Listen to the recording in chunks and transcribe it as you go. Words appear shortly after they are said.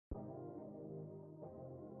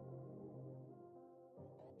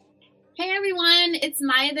everyone, it's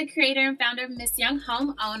Maya, the creator and founder of Miss Young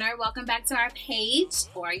Homeowner. Welcome back to our page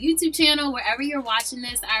or our YouTube channel. Wherever you're watching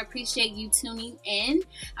this, I appreciate you tuning in.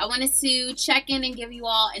 I wanted to check in and give you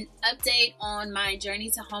all an update on my journey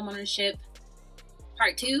to homeownership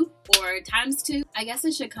part 2 or times 2. I guess I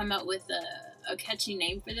should come up with a catchy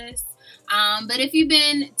name for this. But if you've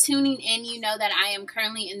been tuning in, you know that I am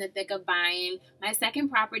currently in the thick of buying my second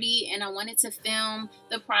property, and I wanted to film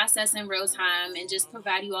the process in real time and just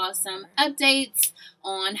provide you all some updates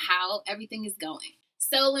on how everything is going.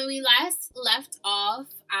 So when we last left off,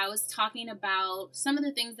 I was talking about some of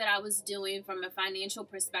the things that I was doing from a financial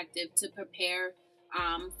perspective to prepare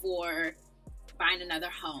for buying another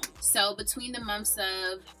home. So between the months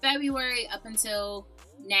of February up until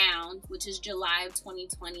now, which is July of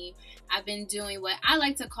 2020, I've been doing what I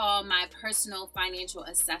like to call my personal financial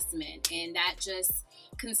assessment, and that just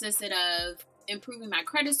consisted of improving my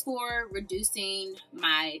credit score, reducing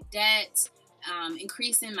my debt,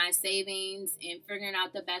 increasing my savings, and figuring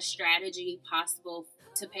out the best strategy possible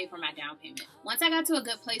to pay for my down payment. Once I got to a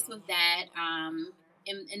good place with that,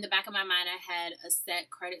 in the back of my mind, I had a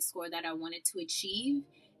set credit score that I wanted to achieve,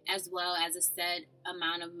 as well as a set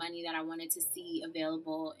amount of money that I wanted to see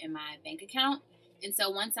available in my bank account. And so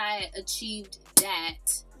once I achieved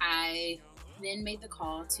that, I then made the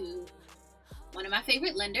call to one of my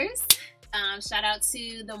favorite lenders. Shout out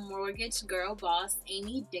to the mortgage girl boss,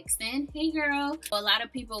 Amy Dixon. Hey girl. A lot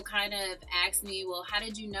of people kind of ask me, well, how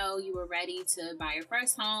did you know you were ready to buy your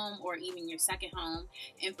first home or even your second home?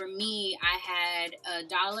 And for me, I had a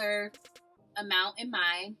dollar amount in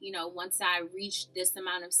mind. You know, once I reach this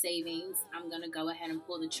amount of savings, I'm gonna go ahead and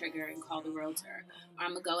pull the trigger and call the realtor, or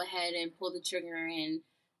I'm gonna go ahead and pull the trigger and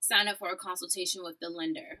sign up for a consultation with the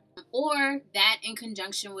lender, or that in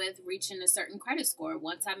conjunction with reaching a certain credit score.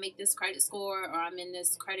 Once I make this credit score, or I'm in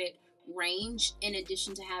this credit range, in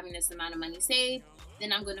addition to having this amount of money saved,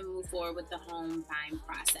 then I'm going to move forward with the home buying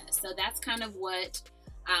process. So that's kind of what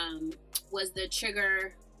was the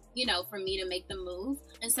trigger, you know, for me to make the move.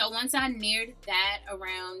 And so once I neared that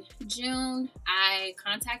around June, I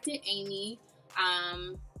contacted Amy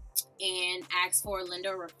and asked for a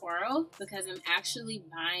lender referral, because I'm actually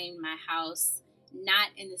buying my house not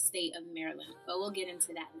in the state of Maryland, but we'll get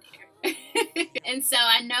into that later. And so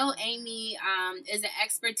I know Amy is an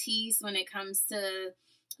expertise when it comes to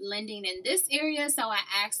lending in this area, so I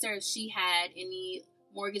asked her if she had any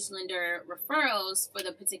mortgage lender referrals for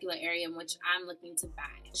the particular area in which I'm looking to buy.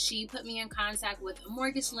 She put me in contact with a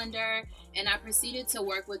mortgage lender, and I proceeded to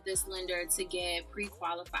work with this lender to get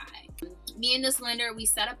pre-qualified. Me and this lender, we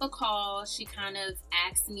set up a call. She kind of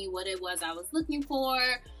asked me what it was I was looking for,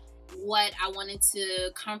 what I wanted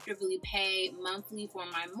to comfortably pay monthly for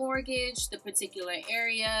my mortgage, the particular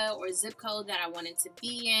area or zip code that I wanted to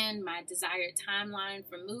be in, my desired timeline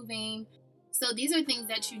for moving. So these are things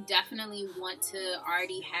that you definitely want to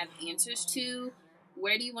already have answers to.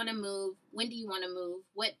 Where do you want to move? When do you want to move?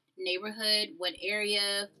 What neighborhood? What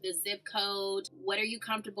area? The zip code? What are you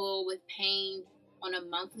comfortable with paying on a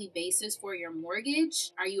monthly basis for your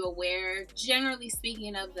mortgage? Are you aware, generally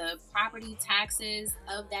speaking, of the property taxes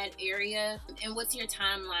of that area? And what's your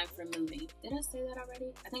timeline for moving? Did I say that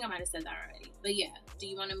already? I think I might have said that already. But yeah, do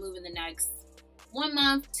you want to move in the next 1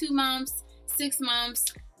 month, 2 months, 6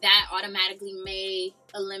 months? That automatically may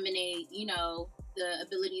eliminate, you know, the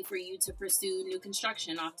ability for you to pursue new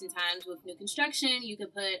construction. Oftentimes with new construction, you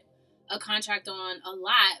could put a contract on a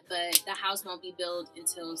lot, but the house won't be built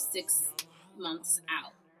until 6 months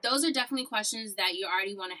out. Those are definitely questions that you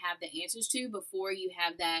already want to have the answers to before you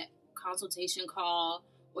have that consultation call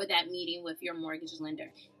or that meeting with your mortgage lender.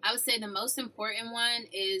 I would say the most important one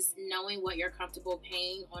is knowing what you're comfortable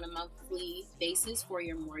paying on a monthly basis for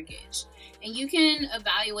your mortgage. And you can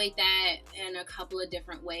evaluate that in a couple of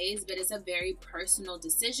different ways, but it's a very personal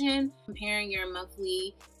decision. Comparing your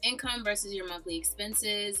monthly income versus your monthly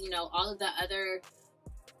expenses, you know, all of the other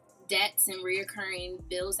debts and reoccurring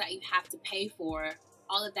bills that you have to pay for.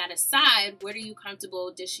 All of that aside, what are you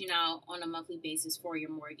comfortable dishing out on a monthly basis for your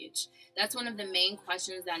mortgage? That's one of the main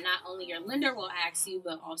questions that not only your lender will ask you,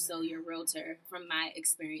 but also your realtor, from my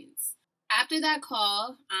experience. After that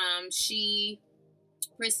call, she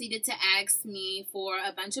proceeded to ask me for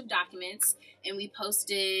a bunch of documents, and we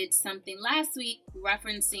posted something last week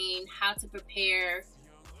referencing how to prepare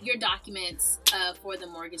your documents for the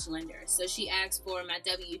mortgage lender. So she asked for my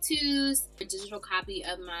W-2s, a digital copy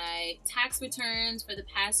of my tax returns for the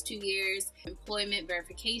past 2 years, employment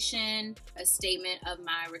verification, a statement of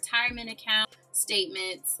my retirement account,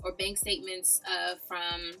 statements or bank statements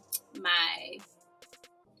from my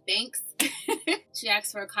banks. She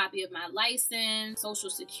asked for a copy of my license, social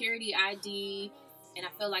security ID, and I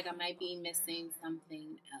feel like I might be missing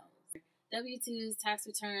something else. W-2s, tax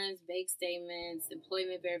returns, bank statements,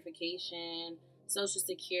 employment verification, social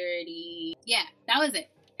security. Yeah, that was it.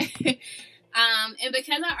 And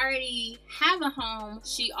because I already have a home,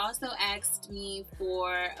 she also asked me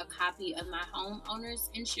for a copy of my homeowner's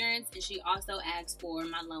insurance, and she also asked for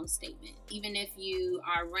my loan statement. Even if you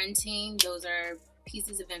are renting, those are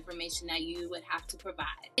pieces of information that you would have to provide.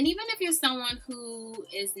 And even if you're someone who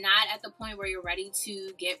is not at the point where you're ready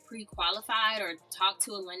to get pre-qualified or talk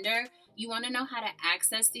to a lender, you want to know how to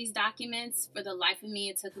access these documents. For the life of me,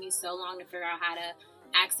 it took me so long to figure out how to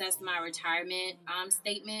access my retirement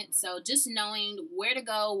statement. So just knowing where to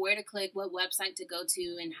go, where to click, what website to go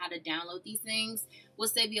to, and how to download these things will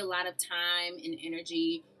save you a lot of time and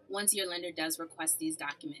energy once your lender does request these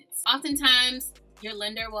documents. Oftentimes, your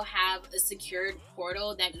lender will have a secured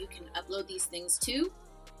portal that you can upload these things to.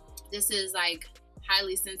 This is like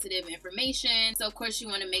highly sensitive information. So of course you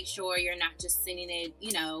want to make sure you're not just sending it,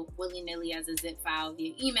 willy-nilly as a zip file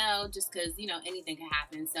via email, just because, anything can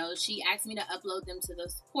happen. So she asked me to upload them to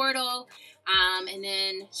this portal. And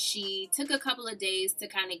then she took a couple of days to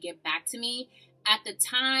kind of get back to me. At the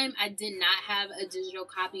time, I did not have a digital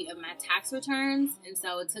copy of my tax returns. And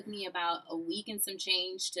so it took me about a week and some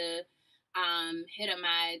change to hit up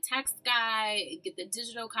my tax guy, get the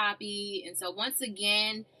digital copy. And so once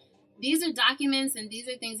again, these are documents and these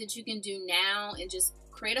are things that you can do now, and just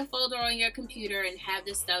create a folder on your computer and have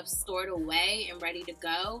this stuff stored away and ready to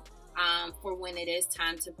go for when it is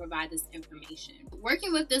time to provide this information.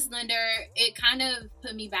 Working with this lender, it kind of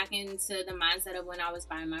put me back into the mindset of when I was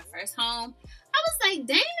buying my first home. I was like,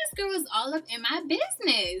 dang, this girl is all up in my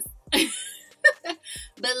business.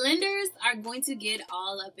 But lenders are going to get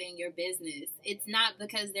all up in your business. It's not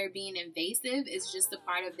because they're being invasive. It's just a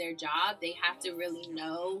part of their job. They have to really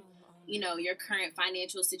know, your current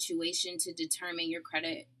financial situation to determine your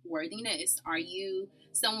credit worthiness. Are you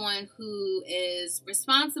someone who is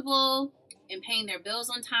responsible and paying their bills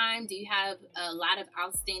on time? Do you have a lot of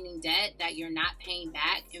outstanding debt that you're not paying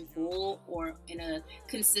back in full or in a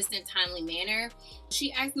consistent, timely manner?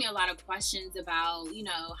 She asked me a lot of questions about,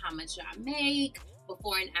 how much I make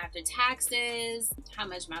before and after taxes, how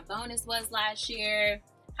much my bonus was last year,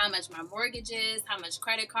 how much my mortgage is, how much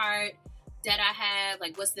credit card debt I have,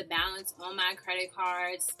 like what's the balance on my credit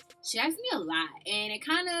cards. She asked me a lot, and it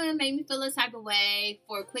kind of made me feel a type of way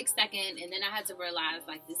for a quick second, and then I had to realize,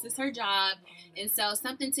 like, this is her job. And so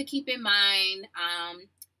something to keep in mind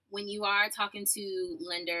when you are talking to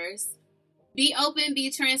lenders: be open, be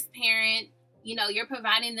transparent. You're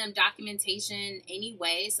providing them documentation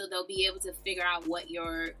anyway, so they'll be able to figure out what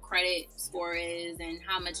your credit score is and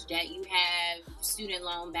how much debt you have, student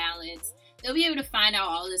loan balance. They'll be able to find out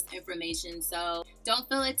all this information. So don't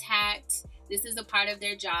feel attacked. This is a part of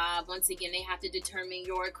their job. Once again, they have to determine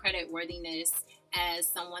your credit worthiness as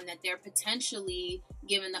someone that they're potentially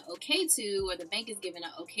given the okay to, or the bank is given an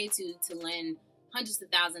okay to lend hundreds of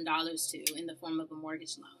 $1,000s to in the form of a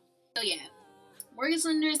mortgage loan. So yeah, mortgage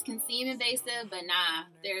lenders can seem invasive, but nah,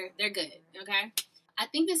 they're good, okay? I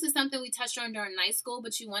think this is something we touched on during night school,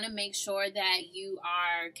 but you want to make sure that you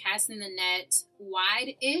are casting the net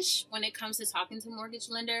wide-ish when it comes to talking to mortgage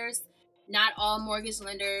lenders. Not all mortgage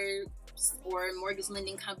lenders or mortgage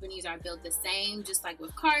lending companies are built the same. Just like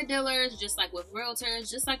with car dealers, just like with realtors,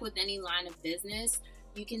 just like with any line of business,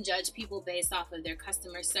 you can judge people based off of their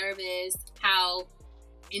customer service, how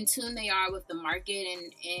in tune they are with the market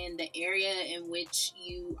and the area in which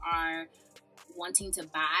you are wanting to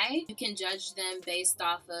buy. You can judge them based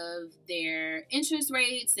off of their interest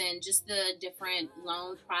rates and just the different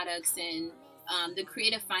loan products and the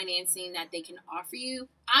creative financing that they can offer you.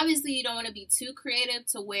 Obviously, you don't want to be too creative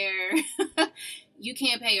to where you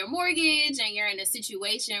can't pay your mortgage and you're in a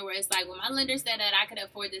situation where it's like, well, my lender said that I could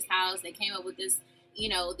afford this house. They came up with this,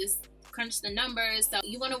 this crunch the numbers. So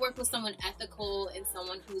you want to work with someone ethical and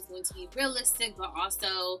someone who's going to be realistic, but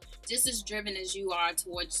also just as driven as you are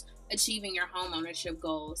towards achieving your home ownership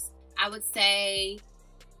goals. I would say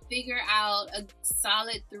figure out a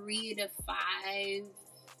solid 3 to 5,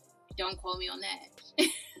 don't quote me on that,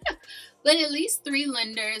 but at least 3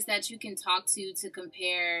 lenders that you can talk to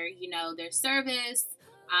compare, their service,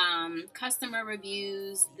 customer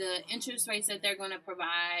reviews, the interest rates that they're going to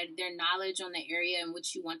provide, their knowledge on the area in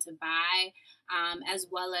which you want to buy, as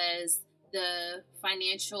well as the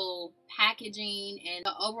financial packaging and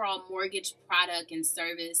the overall mortgage product and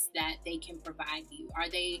service that they can provide you. Are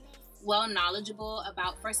they well knowledgeable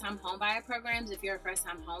about first-time home buyer programs? If you're a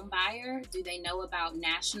first-time home buyer, do they know about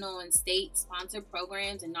national and state sponsored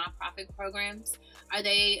programs and nonprofit programs? Are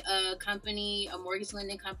they a company, a mortgage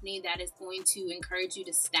lending company that is going to encourage you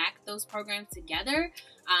to stack those programs together,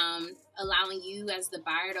 allowing you as the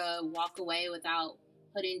buyer to walk away without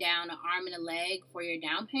putting down an arm and a leg for your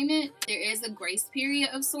down payment? There is a grace period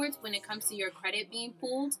of sorts when it comes to your credit being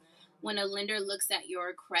pulled. When a lender looks at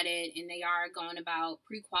your credit and they are going about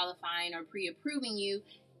pre-qualifying or pre-approving you,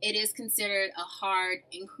 it is considered a hard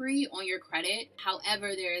inquiry on your credit.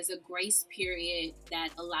 However, there is a grace period that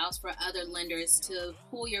allows for other lenders to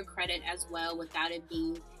pull your credit as well without it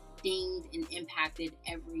being dinged and impacted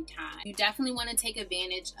every time. You definitely want to take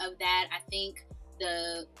advantage of that. I think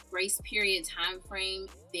the grace period time frame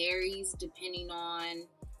varies depending on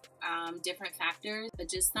different factors, but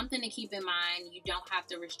just something to keep in mind. You don't have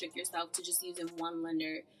to restrict yourself to just using one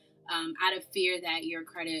lender out of fear that your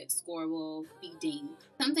credit score will be dinged.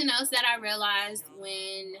 Something else that I realized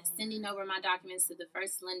when sending over my documents to the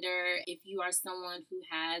first lender, if you are someone who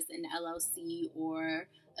has an LLC or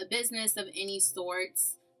a business of any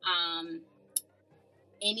sorts,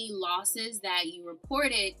 any losses that you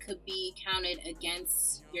reported could be counted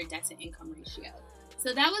against your debt to income ratio.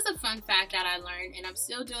 So that was a fun fact that I learned, and I'm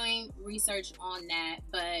still doing research on that,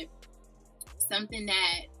 but something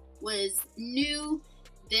that was new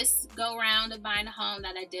this go round of buying a home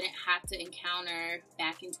that I didn't have to encounter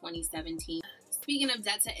back in 2017. Speaking of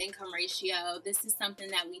debt to income ratio, this is something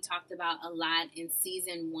that we talked about a lot in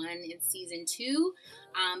season 1 and season 2,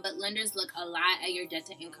 but lenders look a lot at your debt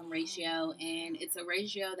to income ratio, and it's a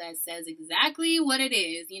ratio that says exactly what it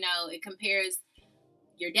is. You know, it compares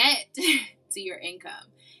your debt to your income.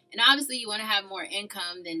 And obviously you want to have more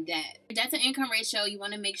income than debt. Debt to income ratio, you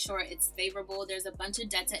want to make sure it's favorable. There's a bunch of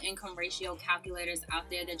debt to income ratio calculators out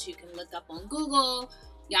there that you can look up on Google.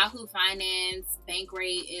 Yahoo Finance,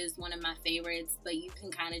 Bankrate is one of my favorites, but you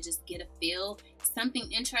can kind of just get a feel.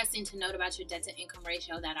 Something interesting to note about your debt to income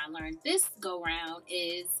ratio that I learned this go round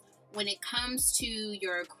is when it comes to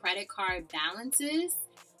your credit card balances,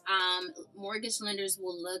 mortgage lenders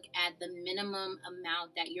will look at the minimum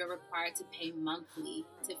amount that you're required to pay monthly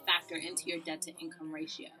to factor into your debt to income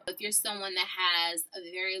ratio. If you're someone that has a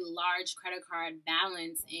very large credit card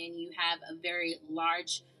balance and you have a very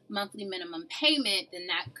large monthly minimum payment, then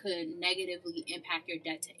that could negatively impact your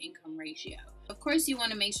debt to income ratio. Of course, you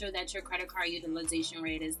want to make sure that your credit card utilization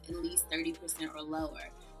rate is at least 30% or lower.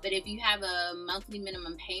 But if you have a monthly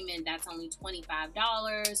minimum payment that's only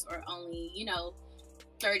 $25 or only,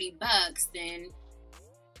 $30, then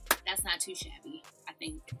that's not too shabby, I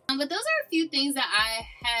think. But those are a few things that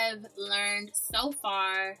I have learned so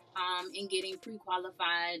far in getting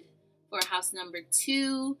pre-qualified for house number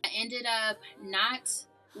 2. I ended up not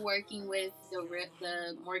working with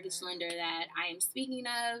the mortgage lender that I am speaking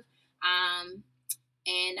of,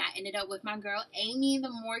 and I ended up with my girl Amy,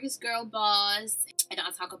 the mortgage girl boss, and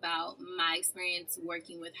I'll talk about my experience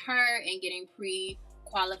working with her and getting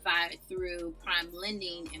pre-qualified through prime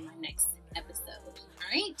lending in my next episode. All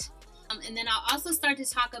right. And then I'll also start to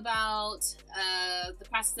talk about the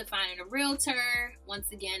process of finding a realtor.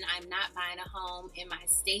 Once again, I'm not buying a home in my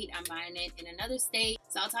state. I'm buying it in another state.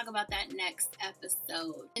 So I'll talk about that next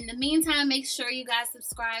episode. In the meantime, make sure you guys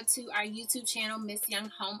subscribe to our YouTube channel, Miss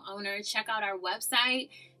Young Homeowner. Check out our website,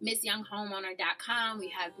 msyounghomeowner.com. We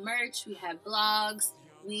have merch. We have blogs.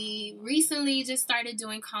 We recently just started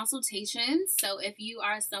doing consultations. So if you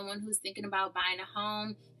are someone who's thinking about buying a home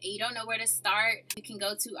and you don't know where to start, you can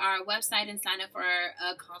go to our website and sign up for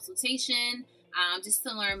a consultation just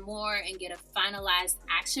to learn more and get a finalized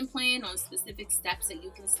action plan on specific steps that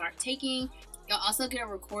you can start taking. You'll also get a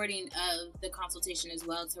recording of the consultation as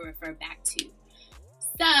well to refer back to.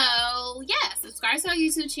 So yeah, subscribe to our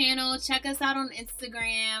YouTube channel. Check us out on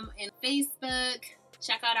Instagram and Facebook.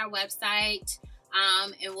 Check out our website.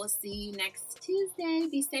 And we'll see you next Tuesday.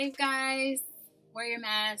 Be safe, guys. Wear your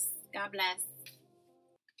mask. God bless.